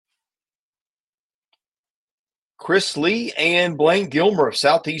Chris Lee and Blaine Gilmer of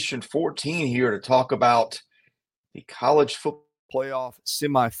Southeastern 14 here to talk about the college football playoff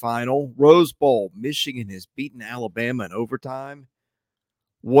semifinal. Rose Bowl, Michigan has beaten Alabama in overtime.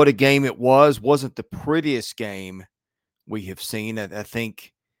 What a game it was. Wasn't the prettiest game we have seen. I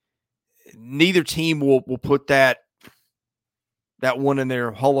think neither team will put that one in their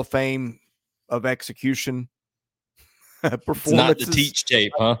Hall of Fame of execution performances. It's not the teach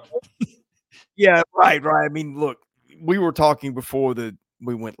tape, huh? Yeah, right. I mean, look, we were talking before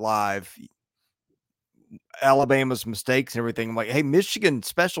we went live. Alabama's mistakes and everything. I'm like, hey, Michigan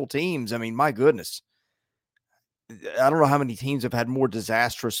special teams. I mean, my goodness. I don't know how many teams have had more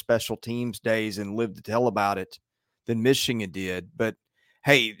disastrous special teams days and lived to tell about it than Michigan did. But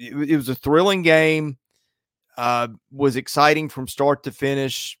hey, it was a thrilling game. Was exciting from start to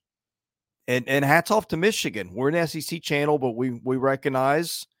finish. And hats off to Michigan. We're an SEC channel, but we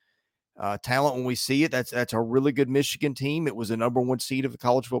recognize talent when we see it. That's a really good Michigan team. It was the number one seed of the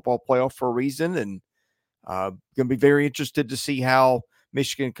college football playoff for a reason. And going to be very interested to see how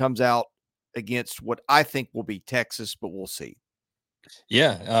Michigan comes out against what I think will be Texas, but we'll see.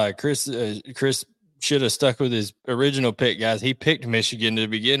 Yeah, Chris should have stuck with his original pick, guys. He picked Michigan to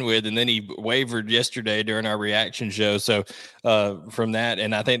begin with, and then he wavered yesterday during our reaction show. So from that,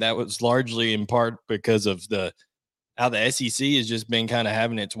 and I think that was largely in part because of how the SEC has just been kind of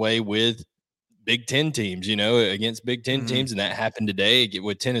having its way with Big Ten teams, against Big Ten teams. And that happened today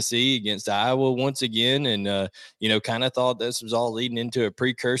with Tennessee against Iowa once again. And, kind of thought this was all leading into a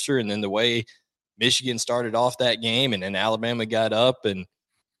precursor. And then the way Michigan started off that game and then Alabama got up. And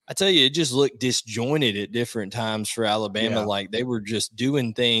I tell you, it just looked disjointed at different times for Alabama. Yeah. Like they were just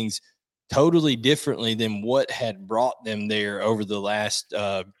doing things totally differently than what had brought them there over the last,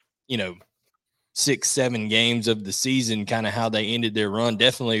 6-7 games of the season, kind of how they ended their run.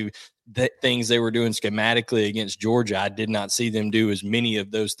 Definitely the things they were doing schematically against Georgia. I did not see them do as many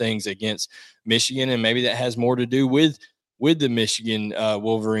of those things against Michigan. And maybe that has more to do with the Michigan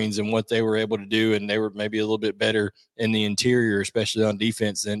Wolverines and what they were able to do. And they were maybe a little bit better in the interior, especially on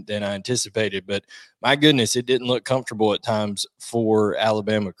defense than I anticipated. But my goodness, it didn't look comfortable at times for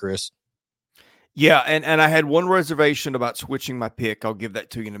Alabama, Chris. Yeah, and I had one reservation about switching my pick. I'll give that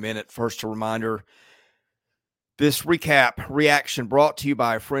to you in a minute. First, a reminder, this reaction brought to you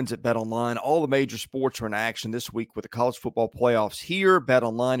by our friends at BetOnline. All the major sports are in action this week with the college football playoffs here.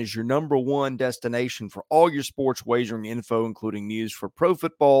 BetOnline is your number one destination for all your sports wagering info, including news for pro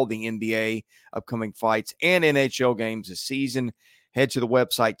football, the NBA, upcoming fights, and NHL games this season. Head to the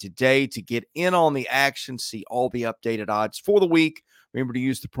website today to get in on the action, see all the updated odds for the week. Remember to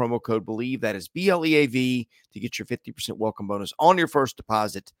use the promo code BELIEVE, that is BLEAV, to get your 50% welcome bonus on your first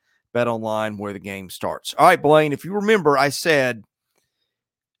deposit. BetOnline, where the game starts. All right, Blaine, if you remember, I said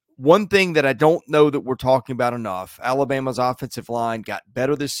one thing that I don't know that we're talking about enough. Alabama's offensive line got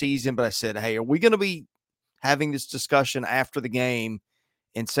better this season, but I said, hey, are we going to be having this discussion after the game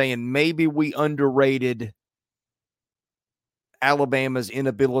and saying maybe we underrated Alabama's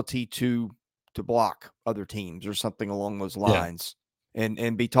inability to block other teams or something along those lines? Yeah.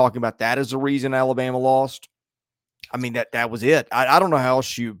 And be talking about that as a reason Alabama lost? I mean, that was it. I don't know how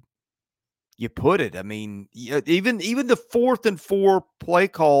else you put it. I mean, even the 4th and 4 play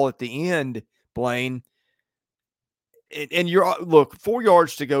call at the end, Blaine, and look, 4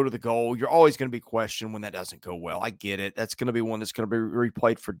 yards to go to the goal. You're always going to be questioned when that doesn't go well. I get it. That's going to be one that's going to be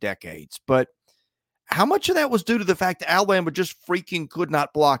replayed for decades. But how much of that was due to the fact that Alabama just freaking could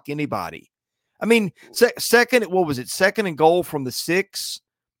not block anybody? I mean, second and goal from the 6,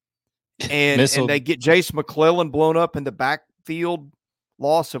 and they get Jace McClellan blown up in the backfield.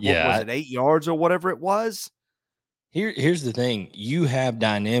 Loss of, what was it, 8 yards or whatever it was? Here's the thing. You have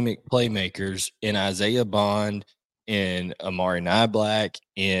dynamic playmakers in Isaiah Bond and Amari Niblack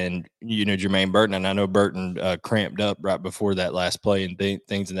and, Jermaine Burton. And I know Burton cramped up right before that last play and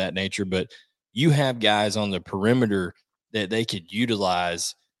things of that nature. But you have guys on the perimeter that they could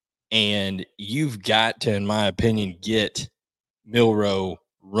utilize. And you've got to, in my opinion, get Milroe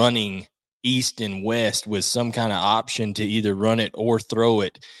running east and west with some kind of option to either run it or throw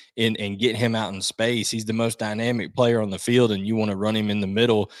it and get him out in space. He's the most dynamic player on the field, and you want to run him in the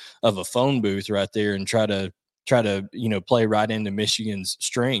middle of a phone booth right there and try to play right into Michigan's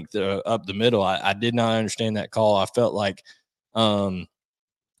strength up the middle. I did not understand that call. I felt like Tommy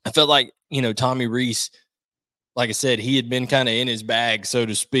Rees, like I said, he had been kind of in his bag, so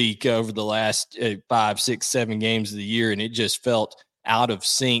to speak, over the last 5, 6, 7 games of the year, and it just felt out of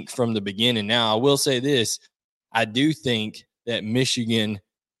sync from the beginning. Now, I will say this. I do think that Michigan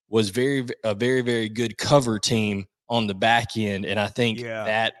was a very, very good cover team on the back end. And I think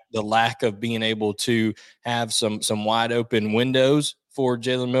that the lack of being able to have some wide open windows for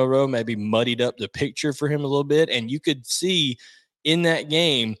Jalen Milroe maybe muddied up the picture for him a little bit. And you could see in that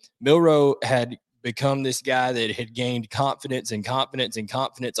game, Milroe had become this guy that had gained confidence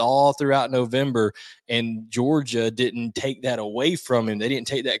all throughout November, and Georgia didn't take that away from him. They didn't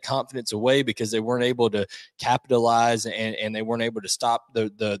take that confidence away because they weren't able to capitalize and they weren't able to stop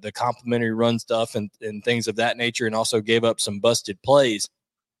the complimentary run stuff and things of that nature, and also gave up some busted plays.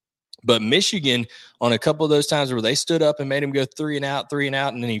 But Michigan, on a couple of those times where they stood up and made him go 3 and out,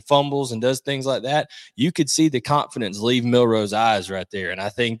 and then he fumbles and does things like that, you could see the confidence leave Milroe's eyes right there. And I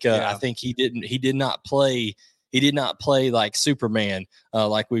think he did not play like Superman,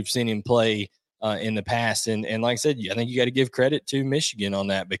 like we've seen him play in the past. And like I said, I think you got to give credit to Michigan on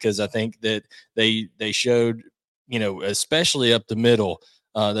that, because I think that they showed, especially up the middle,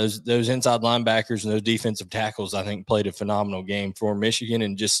 those inside linebackers and those defensive tackles, I think, played a phenomenal game for Michigan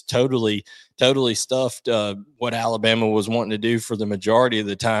and just totally stuffed what Alabama was wanting to do for the majority of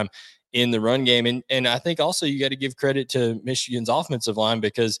the time in the run game. And I think also you got to give credit to Michigan's offensive line,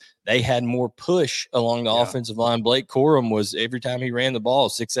 because they had more push along the offensive line. Blake Corum was, every time he ran the ball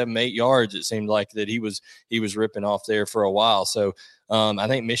 6, 7, 8 yards, it seemed like that he was ripping off there for a while. So I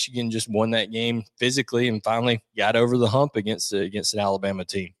think Michigan just won that game physically and finally got over the hump against an Alabama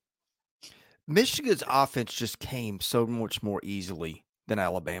team. Michigan's offense just came so much more easily than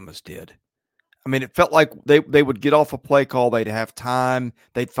Alabama's did. I mean, it felt like they would get off a play call, they'd have time,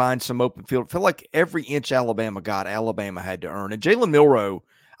 they'd find some open field. It felt like every inch Alabama got, Alabama had to earn. And Jalen Milroe,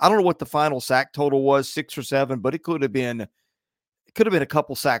 I don't know what the final sack total was, 6 or 7, but it could have been a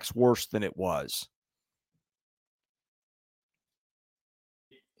couple sacks worse than it was.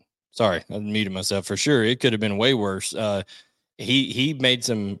 Sorry, I muted myself. For sure, it could have been way worse. He made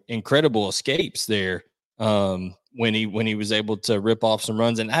some incredible escapes there when he was able to rip off some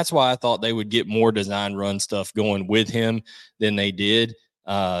runs, and that's why I thought they would get more design run stuff going with him than they did.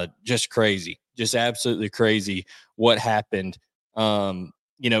 Just crazy, just absolutely crazy what happened.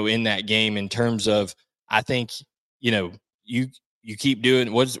 In that game, in terms of, I think, you keep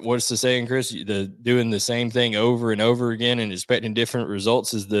doing what's the saying, Chris? Doing the same thing over and over again and expecting different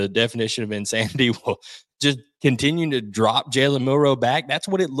results is the definition of insanity. Well, just continuing to drop Jalen Milroe back. That's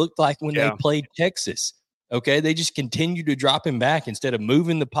what it looked like when they played Texas. Okay, they just continue to drop him back instead of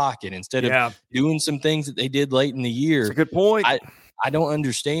moving the pocket, instead of doing some things that they did late in the year. That's a good point. I don't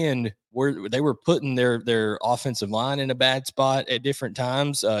understand where they were putting their offensive line in a bad spot at different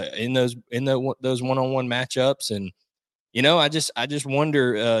times in those one-on-one matchups. And I just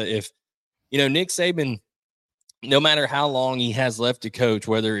wonder if Nick Saban, no matter how long he has left to coach,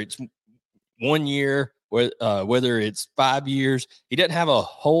 whether it's 1 year, whether it's 5 years, he doesn't have a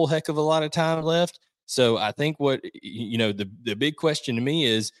whole heck of a lot of time left. So I think what the big question to me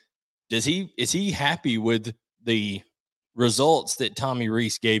is he happy with the results that Tommy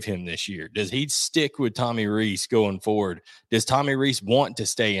Rees gave him this year? Does he stick with Tommy Rees going forward? Does Tommy Rees want to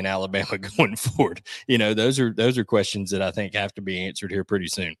stay in Alabama going forward? Those are questions that I think have to be answered here pretty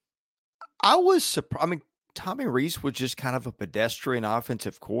soon. I was surprised. I mean, Tommy Rees was just kind of a pedestrian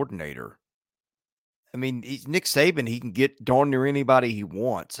offensive coordinator. I mean, he's Nick Saban. He can get darn near anybody he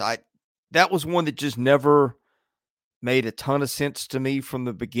wants. That was one that just never made a ton of sense to me from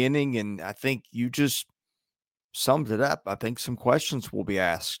the beginning, and I think you just summed it up. I think some questions will be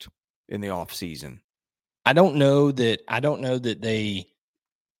asked in the offseason. I don't know that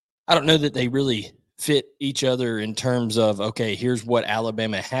they really fit each other in terms of, okay, here's what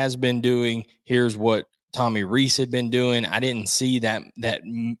Alabama has been doing, here's what Tommy Rees had been doing. I didn't see that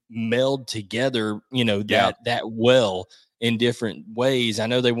meld together, that well in different ways. I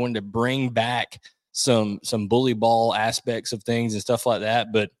know they wanted to bring back some bully ball aspects of things and stuff like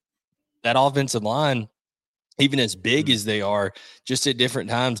that, but that offensive line, even as big as they are, just at different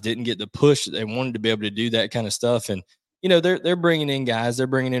times didn't get the push that they wanted to be able to do that kind of stuff. And they're bringing in guys, they're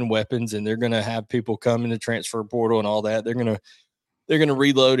bringing in weapons, and they're going to have people come in the transfer portal and all that. They're going to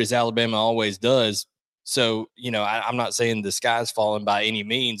reload, as Alabama always does. So, I'm not saying the sky's falling by any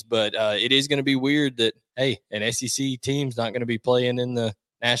means, but it is going to be weird that, hey, an SEC team's not going to be playing in the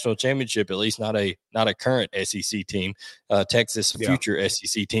national championship, at least not a current SEC team. Texas, future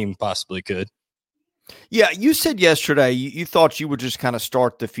SEC team possibly could. Yeah, you said yesterday you thought you would just kind of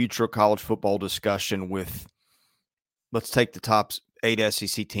start the future of college football discussion with, let's take the top 8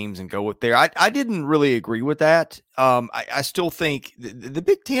 SEC teams and go with there. I didn't really agree with that. I still think the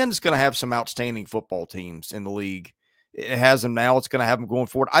Big Ten is going to have some outstanding football teams in the league. It has them now. It's going to have them going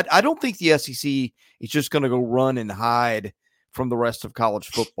forward. I don't think the SEC is just going to go run and hide from the rest of college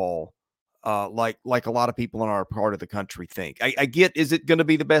football. like a lot of people in our part of the country think. I get, is it going to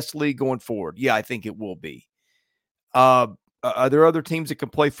be the best league going forward? Yeah, I think it will be. Are there other teams that can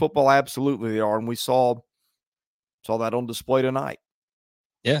play football? Absolutely, they are, and we saw that on display tonight.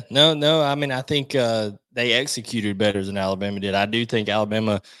 Yeah, no. I mean, I think they executed better than Alabama did. I do think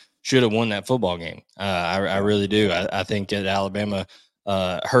Alabama should have won that football game. I really do. I think that Alabama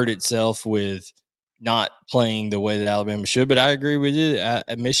hurt itself with not playing the way that Alabama should. But I agree with you.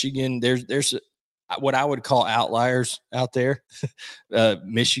 At Michigan, there's what I would call outliers out there.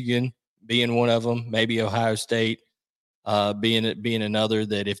 Michigan being one of them, maybe Ohio State being another.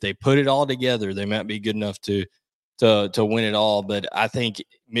 That if they put it all together, they might be good enough to win it all. But I think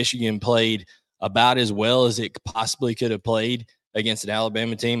Michigan played about as well as it possibly could have played against an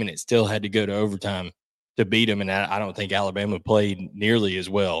Alabama team, and it still had to go to overtime to beat them. And I don't think Alabama played nearly as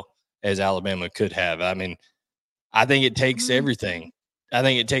well as Alabama could have. I mean, I think it takes everything. I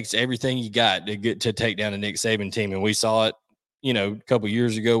think it takes everything you got to get to take down a Nick Saban team, and we saw it, a couple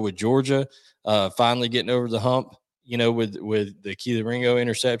years ago with Georgia, finally getting over the hump. With the Keely Ringo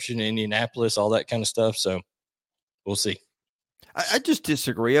interception, Indianapolis, all that kind of stuff. So we'll see. I just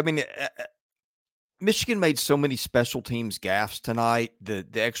disagree. I mean, Michigan made so many special teams gaffes tonight. The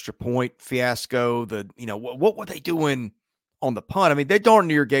extra point fiasco. What were they doing on the punt? I mean, they darn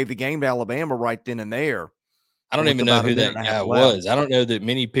near gave the game to Alabama right then and there. I don't even know who that guy was. I don't know that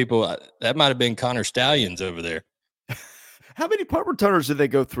many people. That might have been Connor Stallions over there. How many punt returners did they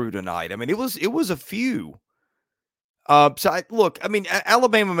go through tonight? I mean, it was a few.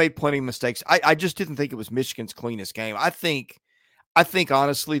 Alabama made plenty of mistakes. I just didn't think it was Michigan's cleanest game. I think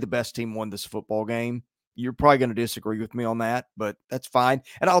honestly the best team won this football game. You're probably going to disagree with me on that, but that's fine.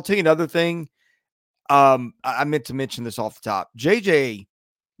 And I'll tell you another thing. I meant to mention this off the top. JJ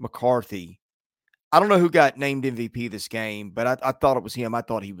McCarthy. I don't know who got named MVP this game, but I thought it was him. I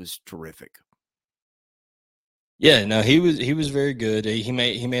thought he was terrific. Yeah, no, he was very good. He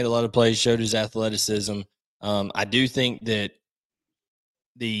made a lot of plays, showed his athleticism. I do think that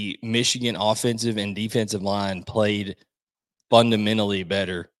the Michigan offensive and defensive line played fundamentally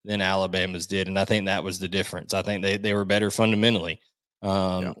better than Alabama's did, and I think that was the difference. I think they were better fundamentally,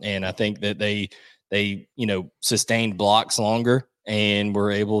 and I think that they sustained blocks longer and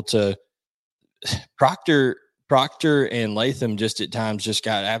were able to. Proctor and Latham just at times just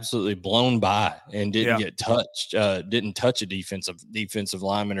got absolutely blown by and didn't get touched, didn't touch a defensive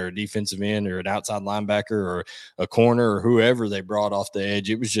lineman or a defensive end or an outside linebacker or a corner or whoever they brought off the edge.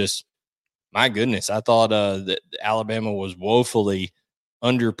 It was just, my goodness, I thought that Alabama was woefully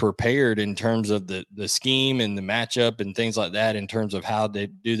underprepared in terms of the scheme and the matchup and things like that, in terms of how they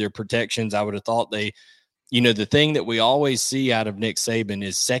do their protections. I would have thought they, the thing that we always see out of Nick Saban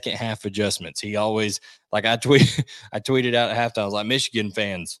is second half adjustments. He always, like I tweeted out at halftime, I was like, Michigan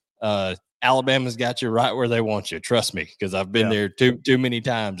fans, Alabama's got you right where they want you. Trust me, because I've been there too many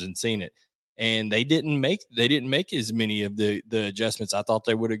times and seen it. And they didn't make as many of the adjustments. I thought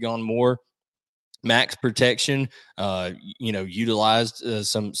they would have gone more max protection, utilized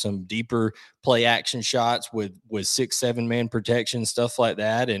some deeper play action shots with 6-7 man protection, stuff like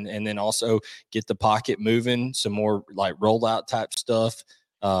that. And then also get the pocket moving, some more like rollout type stuff,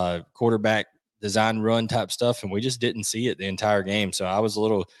 quarterback design run type stuff. And we just didn't see it the entire game. So I was a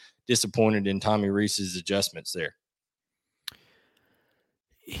little disappointed in Tommy Rees's adjustments there.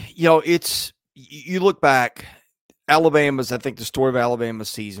 You look back, I think the story of Alabama's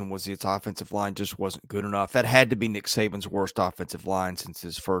season was its offensive line just wasn't good enough. That had to be Nick Saban's worst offensive line since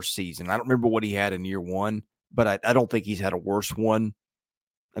his first season. I don't remember what he had in year one, but I don't think he's had a worse one.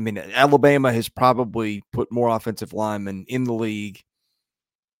 I mean, Alabama has probably put more offensive linemen in the league,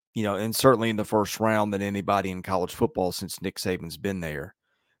 and certainly in the first round than anybody in college football since Nick Saban's been there.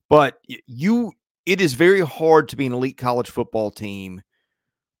 But it is very hard to be an elite college football team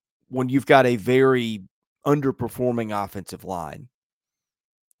when you've got a very underperforming offensive line.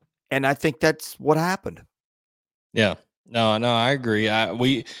 And I think that's what happened. Yeah. No, I agree. I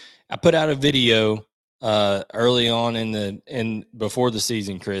put out a video early on before the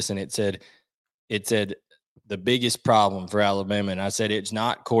season, Chris, and it said the biggest problem for Alabama. And I said, it's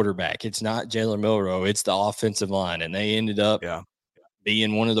not quarterback. It's not Jalen Milroe. It's the offensive line. And they ended up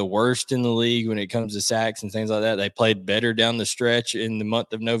being one of the worst in the league when it comes to sacks and things like that. They played better down the stretch in the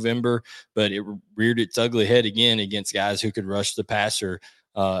month of November, but it reared its ugly head again against guys who could rush the passer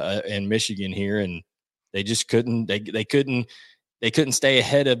in Michigan here. And they just couldn't, they couldn't stay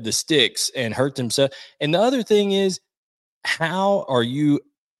ahead of the sticks and hurt themselves. And the other thing is, how are you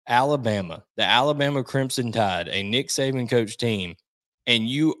Alabama, the Alabama Crimson Tide, a Nick Saban coach team, and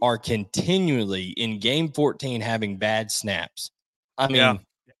you are continually in game 14 having bad snaps? I mean,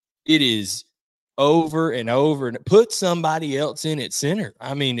 It is over and over, and put somebody else in at center.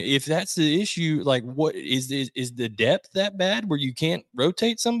 I mean, if that's the issue, like, what is the depth that bad where you can't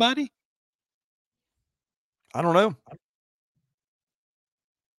rotate somebody? I don't know.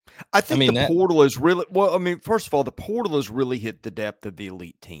 I I think the mean, that portal is really well. I mean, first of all, the portal has really hit the depth of the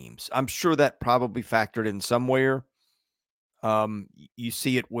elite teams. I'm sure that probably factored in somewhere. You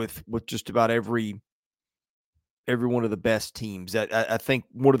see it with just about every one of the best teams. I think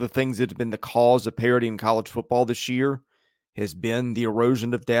one of the things that has been the cause of parity in college football this year has been the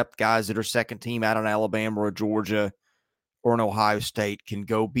erosion of depth. Guys that are second team out in Alabama or Georgia or in Ohio State can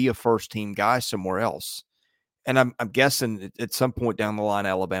go be a first team guy somewhere else. And I'm guessing at some point down the line,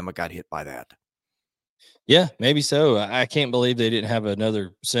 Alabama got hit by that. Yeah, maybe so. I can't believe they didn't have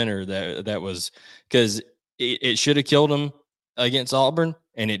another center that was, because it should have killed them against Auburn,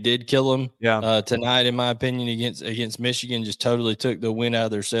 and it did kill them Yeah. tonight, in my opinion, against Michigan. Just totally took the wind out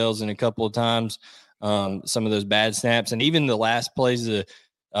of their sails in a couple of times. Some of those bad snaps, and even the last plays.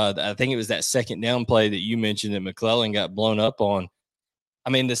 I think it was that second down play that you mentioned that McClellan got blown up on. I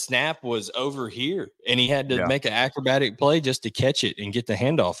mean, the snap was over here, and he had to Yeah. make an acrobatic play just to catch it and get the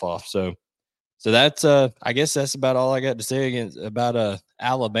handoff off. So that's I guess that's about all I got to say about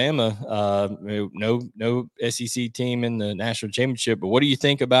Alabama. No SEC team in the national championship. But what did you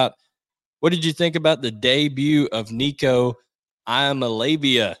think about the debut of Nico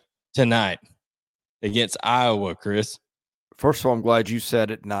Iamaleava tonight against Iowa, Chris? First of all, I'm glad you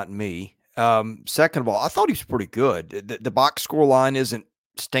said it, not me. Second of all, I thought he was pretty good. The box score line isn't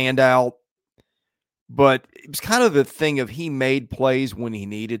standout, but it was kind of the thing of he made plays when he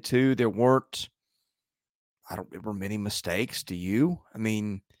needed to. I don't remember many mistakes. Do you? I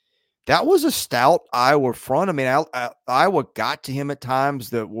mean, that was a stout Iowa front. I mean, Iowa got to him at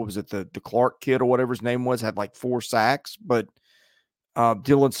times. What was it? The Clark kid or whatever his name was had like 4 sacks, but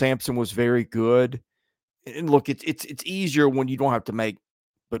Dylan Sampson was very good. And look, it's easier when you don't have to make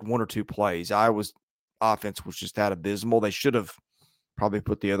but 1 or 2 plays. Iowa's offense was just that abysmal. They should have probably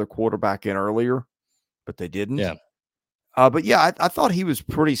put the other quarterback in earlier, but they didn't. Yeah. But yeah, I thought he was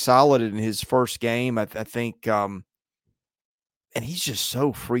pretty solid in his first game. I think, and he's just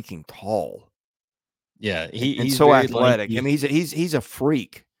so freaking tall Yeah, and he's so very athletic. I lanky. mean, he's a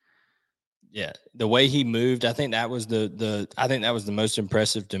freak. Yeah, the way he moved, I think that was the most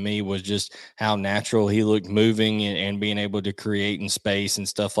impressive to me, was just how natural he looked moving, and being able to create in space and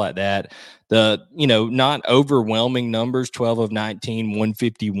stuff like that. Not overwhelming numbers, 12 of 19,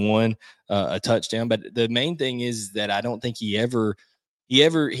 151, a touchdown. But the main thing is that I don't think he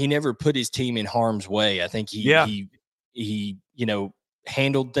never put his team in harm's way. I think Yeah. he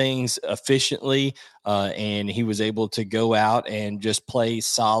handled things efficiently, and he was able to go out and just play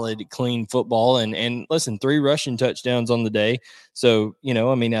solid, clean football. And listen, 3 rushing touchdowns on the day. So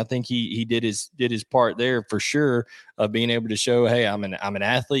I mean, I think he did his part there for sure, of being able to show, hey, I'm an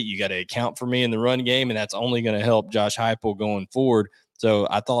athlete. You got to account for me in the run game, and that's only going to help Josh Heupel going forward. So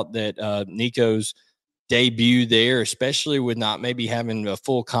I thought that Nico's debut there, especially with not maybe having a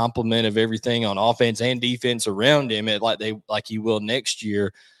full complement of everything on offense and defense around him, like he will next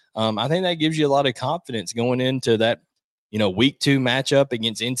year. I think that gives you a lot of confidence going into that, week 2 matchup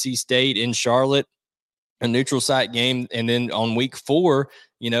against NC State in Charlotte, a neutral site game, and then on week 4,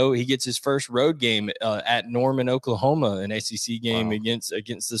 he gets his first road game at Norman, Oklahoma, an SEC game. Wow.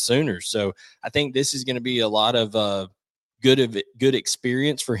 against the Sooners. So I think this is going to be a lot of good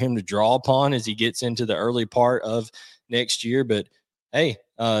experience for him to draw upon as he gets into the early part of next year. But hey,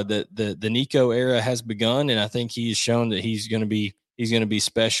 the Nico era has begun, and I think he's shown that he's going to be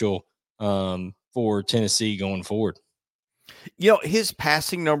special for Tennessee going forward. His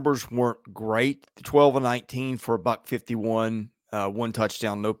passing numbers weren't great. 12 and 19 for $151, 1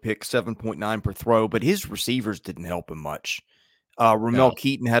 touchdown, no pick, 7.9 per throw, but his receivers didn't help him much. Ramel No.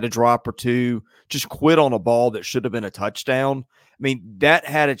 Keaton had a drop or 2, just quit on a ball that should have been a touchdown. I mean, that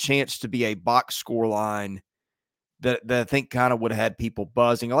had a chance to be a box score line that I think kind of would have had people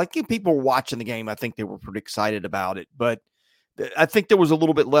buzzing. Like, if people were watching the game, I think they were pretty excited about it. But I think there was a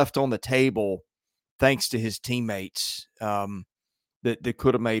little bit left on the table thanks to his teammates that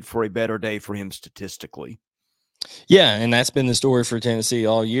could have made for a better day for him statistically. Yeah, and that's been the story for Tennessee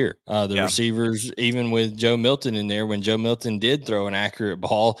all year. The Yeah. receivers, even with Joe Milton in there, when Joe Milton did throw an accurate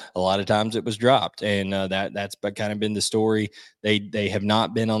ball, a lot of times it was dropped, and that's kind of been the story. They have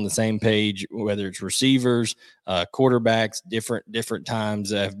not been on the same page, whether it's receivers, quarterbacks. Different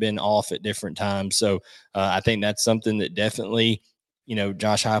times have been off at different times. So I think that's something that definitely,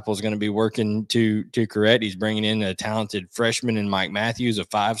 Josh Heupel is going to be working to correct. He's bringing in a talented freshman in Mike Matthews, a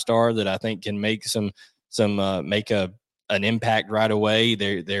 5-star that I think can make make a an impact right away.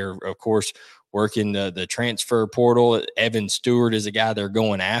 They're of course working the transfer portal. Evan Stewart is a guy they're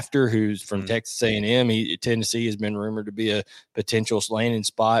going after, who's from Texas A&M. Tennessee has been rumored to be a potential landing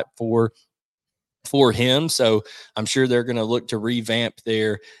spot for him. So I'm sure they're going to look to revamp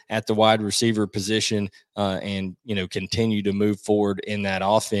there at the wide receiver position and, continue to move forward in that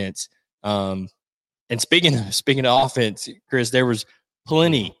offense. And speaking of offense, Chris, there was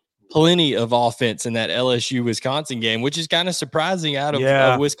plenty of offense in that LSU Wisconsin game, which is kind of surprising out of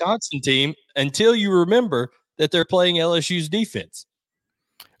a Wisconsin team until you remember that they're playing LSU's defense.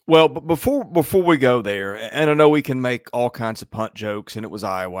 Well, but before we go there, and I know we can make all kinds of punt jokes, and it was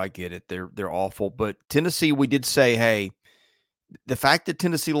Iowa. I get it; they're awful. But Tennessee, we did say, hey, the fact that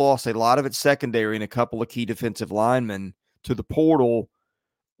Tennessee lost a lot of its secondary and a couple of key defensive linemen to the portal,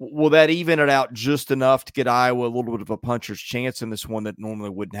 will that even it out just enough to get Iowa a little bit of a puncher's chance in this one that normally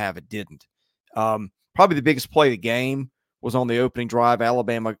wouldn't have? It didn't. Probably the biggest play of the game was on the opening drive. Iowa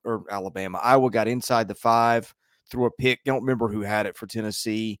got inside the 5, threw a pick. Don't remember who had it for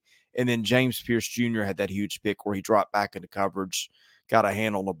Tennessee. And then James Pierce Jr. had that huge pick where he dropped back into coverage, got a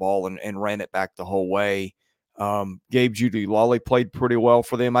hand on the ball, and ran it back the whole way. Gabe Jeudy-Lally played pretty well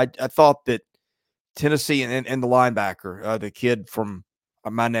for them. I thought that Tennessee and the linebacker, the kid from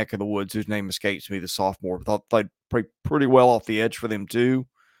my neck of the woods, whose name escapes me, the sophomore, thought played pretty well off the edge for them too.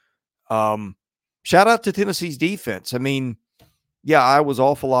 Shout out to Tennessee's defense. I mean, yeah, I was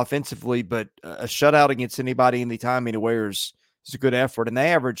awful offensively, but a shutout against anybody anytime, anywhere is a good effort. And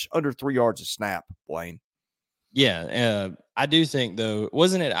they average under 3 yards a snap, Blaine. Yeah, I do think, though,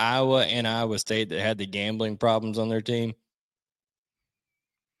 wasn't it Iowa and Iowa State that had the gambling problems on their team?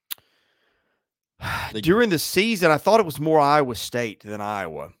 During the season, I thought it was more Iowa State than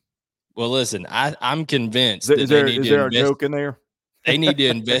Iowa. Well, listen, I'm convinced is there a joke in there? They need to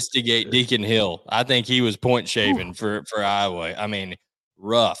investigate Deacon Hill. I think he was point shaving for Iowa. I mean,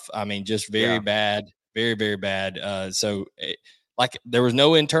 rough. I mean, just very bad, very, very bad. Like there was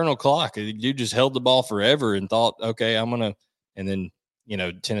no internal clock. You just held the ball forever and thought, okay, I'm going to, and then,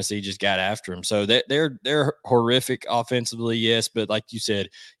 Tennessee just got after him. So they're horrific offensively. Yes. But like you said,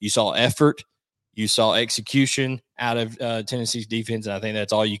 you saw effort, you saw execution out of Tennessee's defense. And I think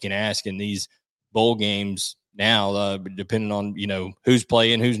that's all you can ask in these bowl games now, depending on, who's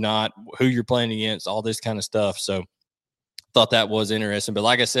playing, who's not, who you're playing against, all this kind of stuff. So thought that was interesting. But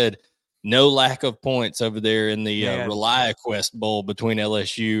like I said, no lack of points over there in the ReliaQuest Bowl between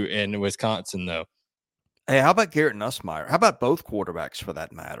LSU and Wisconsin, though. Hey, how about Garrett Nussmeier? How about both quarterbacks for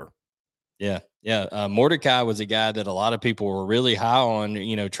that matter? Yeah. Mordecai was a guy that a lot of people were really high on,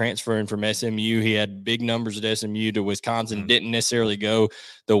 transferring from SMU. He had big numbers at SMU to Wisconsin. Didn't necessarily go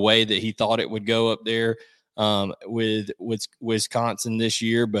the way that he thought it would go up there with Wisconsin this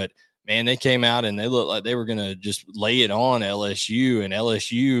year. But, man, they came out and they looked like they were going to just lay it on LSU. And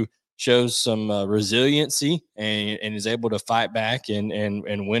LSU shows some resiliency and is able to fight back and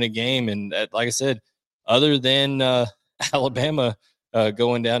win a game. And like I said, other than Alabama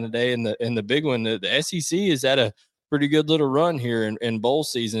going down today in the big one, the SEC is at a pretty good little run here in bowl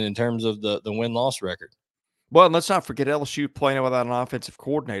season in terms of the win-loss record. Well, and let's not forget LSU playing without an offensive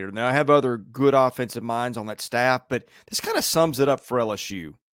coordinator. Now, I have other good offensive minds on that staff, but this kind of sums it up for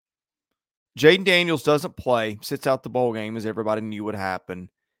LSU. Jaden Daniels doesn't play, sits out the bowl game, as everybody knew would happen.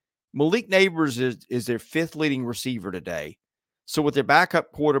 Malik Neighbors is their 5th leading receiver today. So with their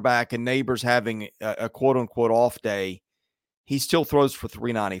backup quarterback and Neighbors having a quote-unquote off day, he still throws for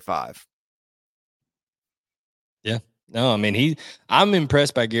 395. Yeah. No, I mean, I'm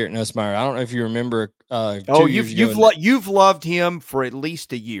impressed by Garrett Nussmeier. I don't know if you remember. You've loved him for at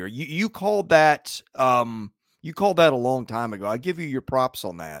least a year. You called that a long time ago. I give you your props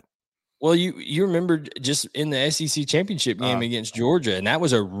on that. Well, you remember just in the SEC championship game against Georgia, and that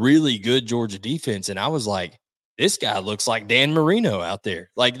was a really good Georgia defense. And I was like, this guy looks like Dan Marino out there.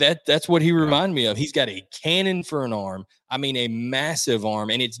 Like that's what he reminded me of. He's got a cannon for an arm. I mean, a massive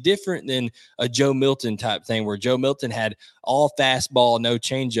arm. And it's different than a Joe Milton type thing where Joe Milton had all fastball, no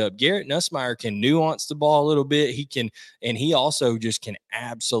changeup. Garrett Nussmeier can nuance the ball a little bit. He also just can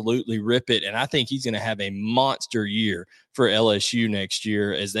absolutely rip it. And I think he's going to have a monster year for LSU next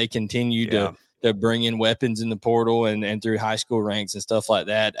year as they continue to bring in weapons in the portal and through high school ranks and stuff like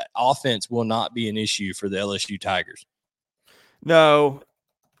that. Offense will not be an issue for the LSU Tigers. No.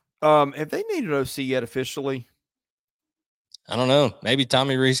 Have they named an OC yet officially? I don't know. Maybe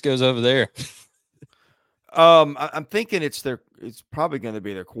Tommy Rees goes over there. I'm thinking it's probably going to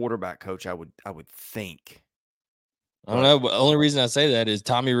be their quarterback coach. I would think. I don't know. But the only reason I say that is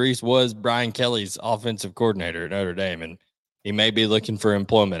Tommy Rees was Brian Kelly's offensive coordinator at Notre Dame, and he may be looking for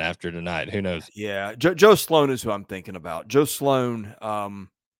employment after tonight. Who knows? Yeah, Joe Sloan is who I'm thinking about. Joe Sloan.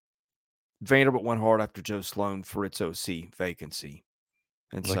 Vanderbilt went hard after Joe Sloan for its OC vacancy,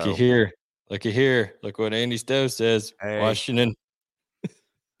 and Looky so here. Looky here. Look what Andy Stowe says. hey, Washington.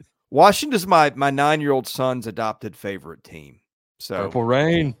 Washington's my 9-year-old son's adopted favorite team. So Purple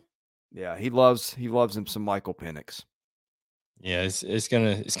Rain. yeah, he loves him some Michael Penix. Yeah, it's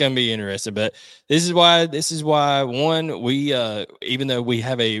gonna be interesting, but this is why one, we even though we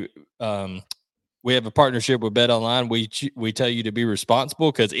have a partnership with Bet Online, we tell you to be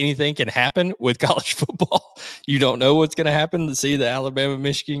responsible because anything can happen with college football. You don't know what's going to happen. To see the Alabama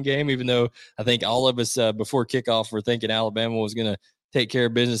Michigan game, even though I think all of us before kickoff were thinking Alabama was going to take care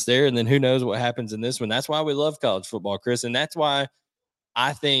of business there, and then who knows what happens in this one. That's why we love college football, Chris, and that's why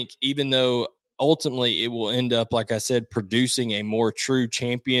I think even though ultimately it will end up, like I said, producing a more true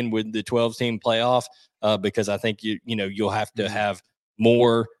champion with the 12-team playoff, because I think you'll have to have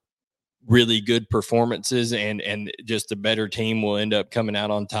more really good performances and just a better team will end up coming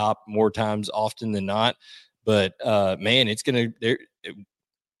out on top more times often than not. But man, it's gonna there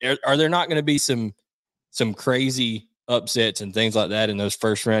are there not gonna be some crazy upsets and things like that in those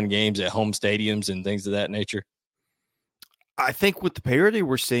first round games at home stadiums and things of that nature? I think with the parity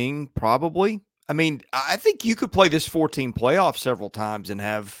we're seeing, probably. I mean, I think you could play this 14 playoff several times and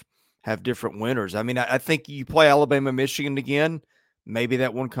have different winners. I mean, I think you play Alabama, Michigan again. Maybe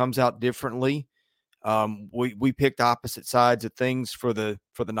that one comes out differently. We picked opposite sides of things for the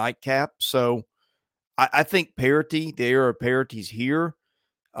nightcap, so I think parity, the era of parity is here.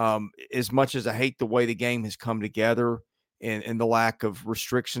 As much as I hate the way the game has come together and the lack of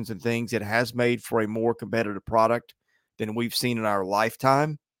restrictions and things, it has made for a more competitive product than we've seen in our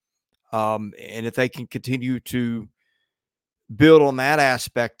lifetime. And if they can continue to build on that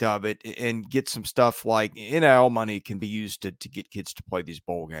aspect of it and get some stuff like NIL money can be used to get kids to play these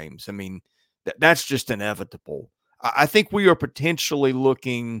bowl games. I mean, that's just inevitable. I think we are potentially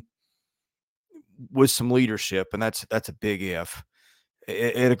looking with some leadership, and that's a big if,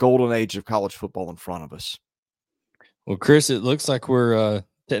 at a golden age of college football in front of us. Well, Chris, it looks like we're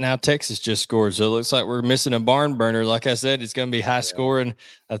now Texas just scored, so it looks like we're missing a barn burner. Like I said, it's going to be high scoring,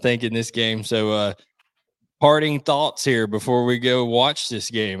 I think, in this game. So, parting thoughts here before we go watch this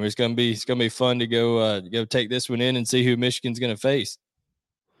game. It's going to be fun to go take this one in and see who Michigan's going to face.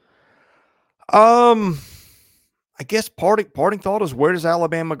 I guess parting thought is, where does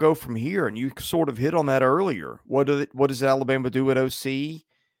Alabama go from here? And you sort of hit on that earlier. What does Alabama do at OC?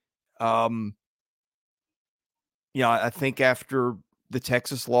 I think after the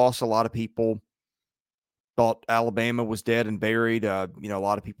Texas loss, a lot of people thought Alabama was dead and buried. A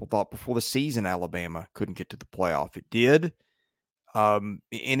lot of people thought before the season Alabama couldn't get to the playoff. It did.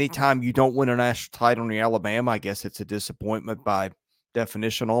 Anytime you don't win a national title in Alabama, I guess it's a disappointment by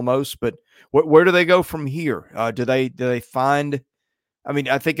definition almost. But where do they go from here? Do they find? I mean,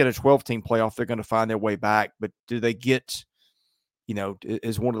 I think in a 12-team playoff they're going to find their way back. But do they get,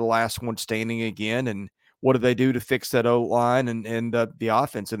 is one of the last ones standing again? And what do they do to fix that O line and the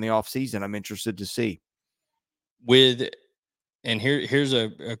offense in the offseason? I'm interested to see. Here's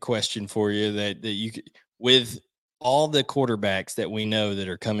a question for you that you could, with all the quarterbacks that we know that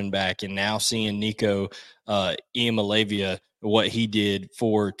are coming back, and now seeing Nico Iamaleava, what he did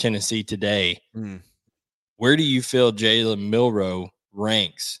for Tennessee today, where do you feel Jalen Milroe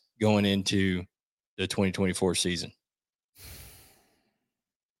ranks going into the 2024 season?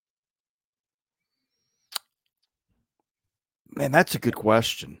 Man, that's a good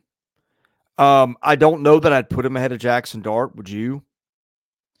question. I don't know that I'd put him ahead of Jackson Dart. Would you?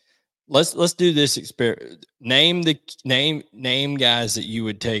 Let's do this experiment. Name guys that you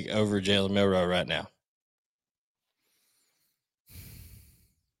would take over Jalen Milroe right now.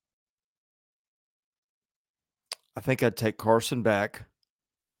 I think I'd take Carson back.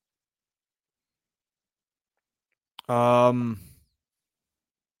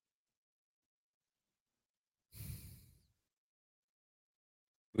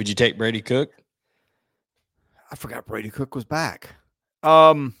 Would you take Brady Cook? I forgot Brady Cook was back.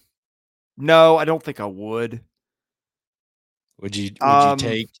 No, I don't think I would. Would you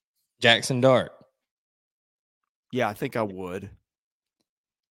take Jackson Dart? Yeah, I think I would.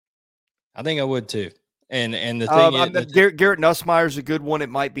 I think I would too. And the thing is, Garrett Nussmeier's a good one. It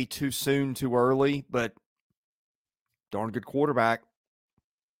might be too soon, too early, but darn good quarterback.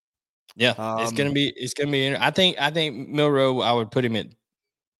 Yeah, it's gonna be. I think Milroe, I would put him at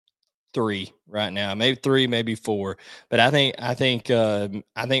 3 right now, maybe 3, maybe 4. But I think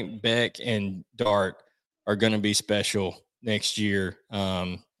Beck and Dart are going to be special next year.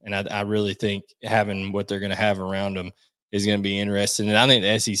 And I really think having what they're going to have around them is going to be interesting. And I think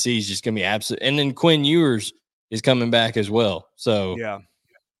the SEC is just going to be absolute. And then Quinn Ewers is coming back as well. So yeah,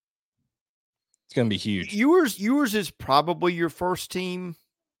 it's going to be huge. Ewers is probably your first team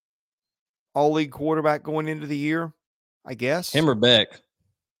all-league quarterback going into the year, I guess. Him or Beck.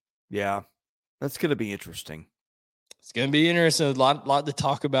 Yeah, that's going to be interesting. It's going to be interesting. A lot to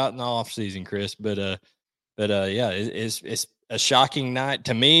talk about in the offseason, Chris. But yeah, it's a shocking night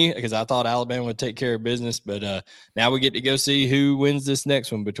to me because I thought Alabama would take care of business. But now we get to go see who wins this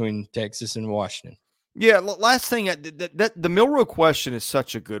next one between Texas and Washington. Yeah, last thing, the Milroe question is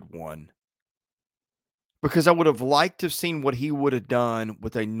such a good one because I would have liked to have seen what he would have done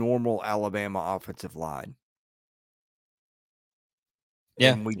with a normal Alabama offensive line.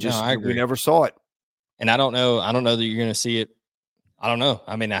 Yeah, and we never saw it. And I don't know that you're going to see it. I don't know.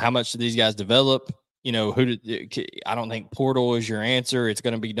 I mean, how much do these guys develop? You know, I don't think portal is your answer. It's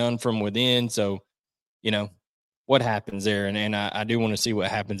going to be done from within. So, you know, what happens there? And I do want to see what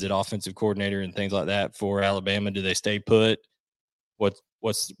happens at offensive coordinator and things like that for Alabama. Do they stay put? What's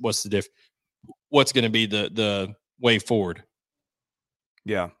the difference? What's going to be the way forward?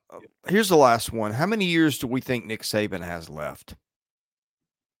 Yeah. Here's the last one. How many years do we think Nick Saban has left?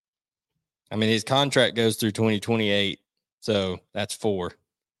 I mean, his contract goes through 2028, so that's 4.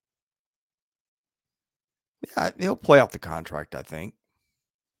 Yeah, he'll play out the contract, I think.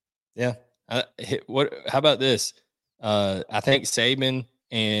 Yeah. How about this? I think Saban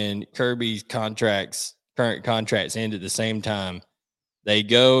and Kirby's current contracts end at the same time. They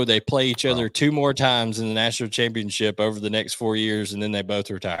play each other 2 more times in the national championship over the next 4 years, and then they both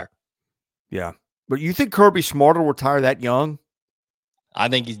retire. Yeah. But you think Kirby Smart will retire that young? I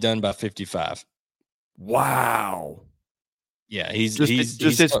think he's done by 55. Wow. Yeah,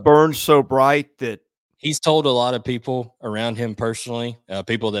 it's burned so bright that he's told a lot of people around him personally,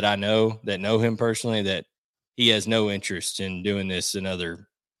 people that I know that know him personally, that he has no interest in doing this another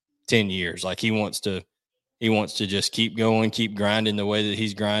 10 years. Like he wants to just keep going, keep grinding the way that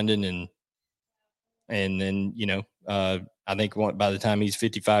he's grinding. And then, you know, I think by the time he's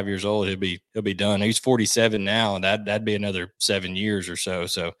 55 years old, he'll be done. He's 47 now, and that'd be another 7 years or so.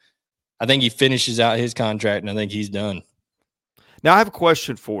 So I think he finishes out his contract, and I think he's done. Now I have a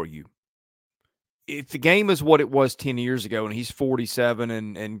question for you. If the game is what it was 10 years ago and he's 47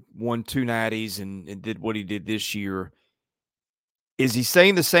 and won 2 natties and did what he did this year, is he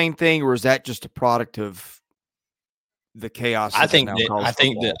saying the same thing, or is that just a product of the chaos? I think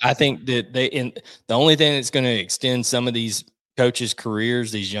that the only thing that's going to extend some of these coaches'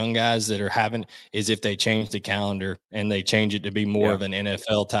 careers, these young guys that are having, is if they change the calendar and they change it to be more of an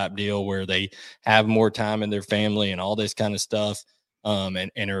NFL type deal where they have more time in their family and all this kind of stuff. And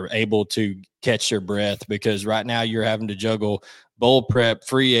are able to catch their breath, because right now you're having to juggle bowl prep,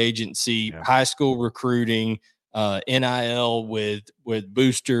 free agency, high school recruiting, NIL with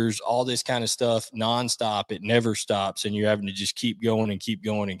boosters, all this kind of stuff nonstop. It never stops, and you're having to just keep going and keep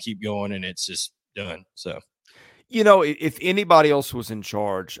going and keep going, and it's just done. So, you know, if anybody else was in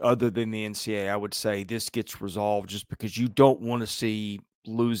charge other than the NCAA, I would say this gets resolved, just because you don't want to see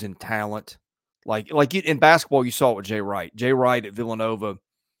losing talent. Like in basketball, you saw it with Jay Wright. Jay Wright at Villanova,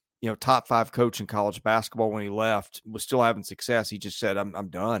 you know, top 5 coach in college basketball when he left, was still having success. He just said, I'm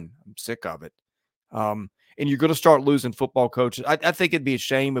done. I'm sick of it. And you're going to start losing football coaches. I think it'd be a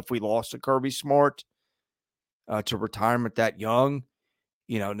shame if we lost a Kirby Smart to retirement that young.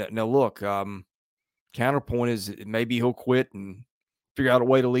 You know, now look, counterpoint is maybe he'll quit and figure out a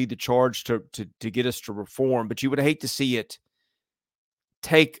way to lead the charge to get us to reform. But you would hate to see it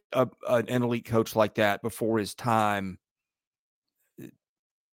take an elite coach like that before his time,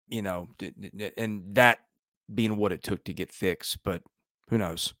 you know, and that being what it took to get fixed. But who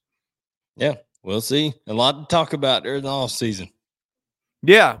knows? Yeah, we'll see. A lot to talk about during the off season.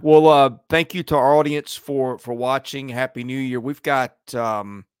 Yeah. Well, thank you to our audience for watching. Happy New Year. We've got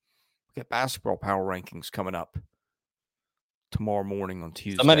basketball power rankings coming up tomorrow morning on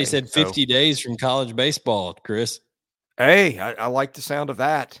Tuesday. Somebody said 50 days from college baseball, Chris. Hey, I like the sound of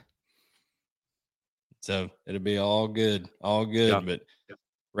that. So it'll be all good. Yeah. But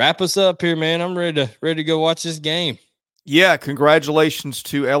wrap us up here, man. I'm ready to go watch this game. Yeah, congratulations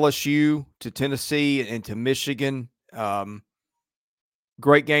to LSU, to Tennessee, and to Michigan.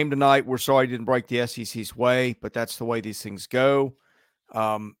 Great game tonight. We're sorry it didn't break the SEC's way, but that's the way these things go.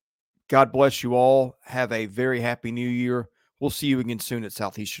 God bless you all. Have a very happy New Year. We'll see you again soon at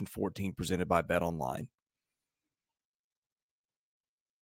Southeastern 14, presented by BetOnline.